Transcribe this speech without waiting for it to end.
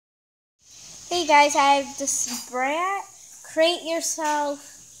you guys, I have this Bratz Create Yourself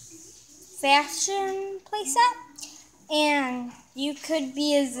fashion playset, and you could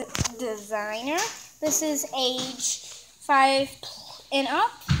be a designer. This is age 5 and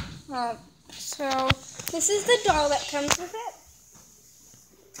up. So this is the doll that comes with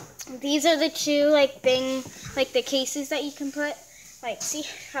it. These are the two like the cases that you can put. Like, see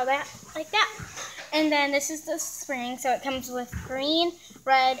how that, like that. And then this is the spring, so it comes with green,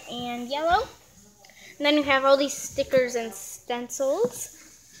 red, and yellow. And then you have all these stickers and stencils.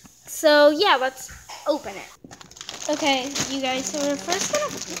 So yeah, let's open it. Okay, you guys, so we're first gonna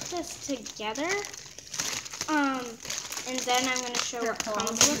put this together. And then I'm gonna show what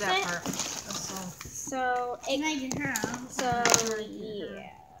comes with it. So yeah.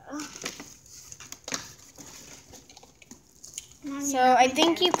 So I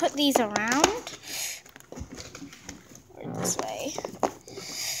think you put these around, or this way.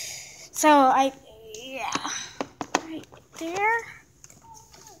 So right there.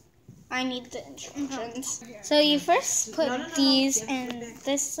 I need the instructions. So you first put these in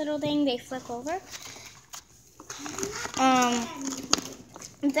this little thing, they flip over.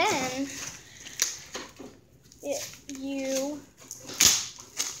 Then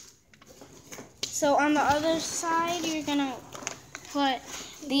so on the other side, you're gonna put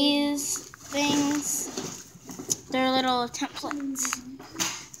these things. They're little templates.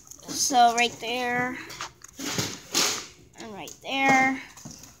 So right there, and right there.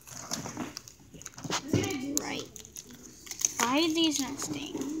 Right by these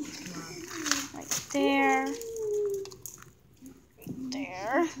nesting. Right there.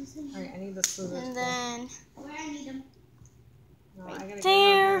 There. Alright, I need the scissors. And then no, right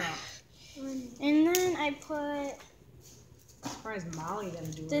there. And then I put. I'm surprised Molly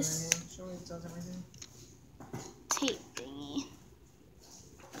didn't do this. She always does everything. Tape thingy.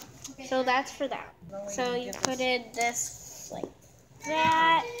 So that's for that. So you put it this like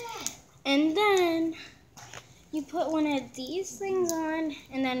that, and then you put one of these things on,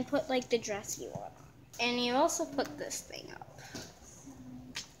 and then put like the dress you want on, and you also put this thing up.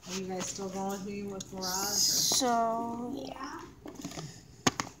 Are you guys still going with me with Mirage? So yeah,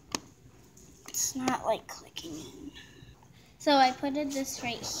 it's not like clicking in. So I put this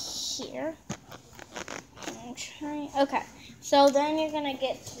right here. Okay, so then you're gonna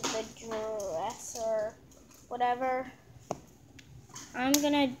get to the dress or whatever. I'm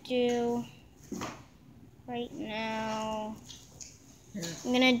gonna do right now.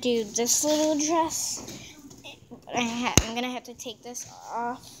 I'm gonna do this little dress. I'm gonna have to take this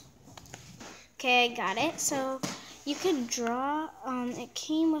off. Okay, I got it. So you could draw. It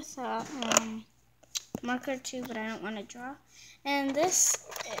came with a marker too, but I don't want to draw. And this,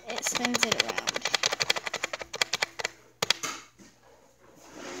 it spins it around.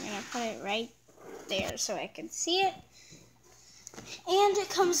 I'm gonna put it right there so I can see it. And it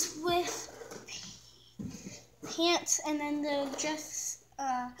comes with pants, and then the dress,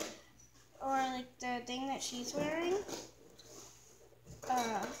 or like the thing that she's wearing.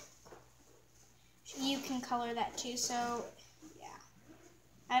 You can color that too. So yeah,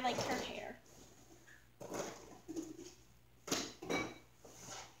 I like her hair.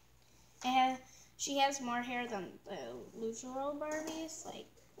 She has more hair than the usual Barbies, like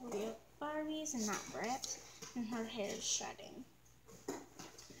real Barbies and not Bratz, and her hair is shedding.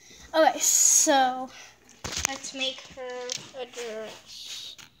 Okay, so let's make her a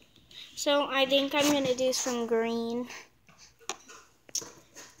dress. So I think I'm gonna do some green.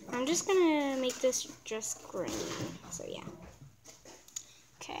 I'm just gonna make this dress green. So yeah.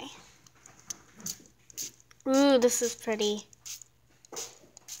 Okay. Ooh, this is pretty.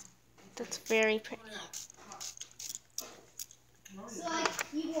 That's very pretty. So like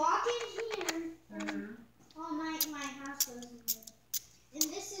you walk in here all night, my house goes in here. And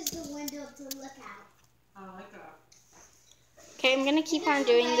this is the window to look out. I like that. Okay, I'm gonna keep on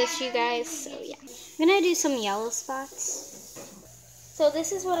doing this, you guys. So yeah. I'm gonna do some yellow spots. So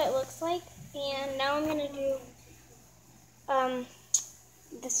this is what it looks like. And now I'm gonna do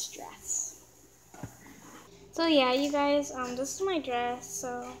this dress. So yeah, you guys, this is my dress.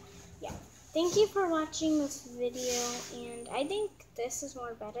 So yeah, thank you for watching this video, and I think this is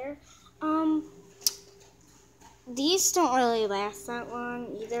more better. These don't really last that long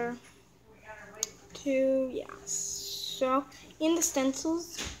either. Yeah. So in the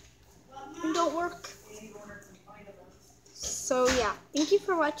stencils don't work. So yeah, thank you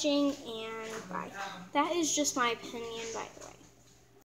for watching, and bye. That is just my opinion, by the way.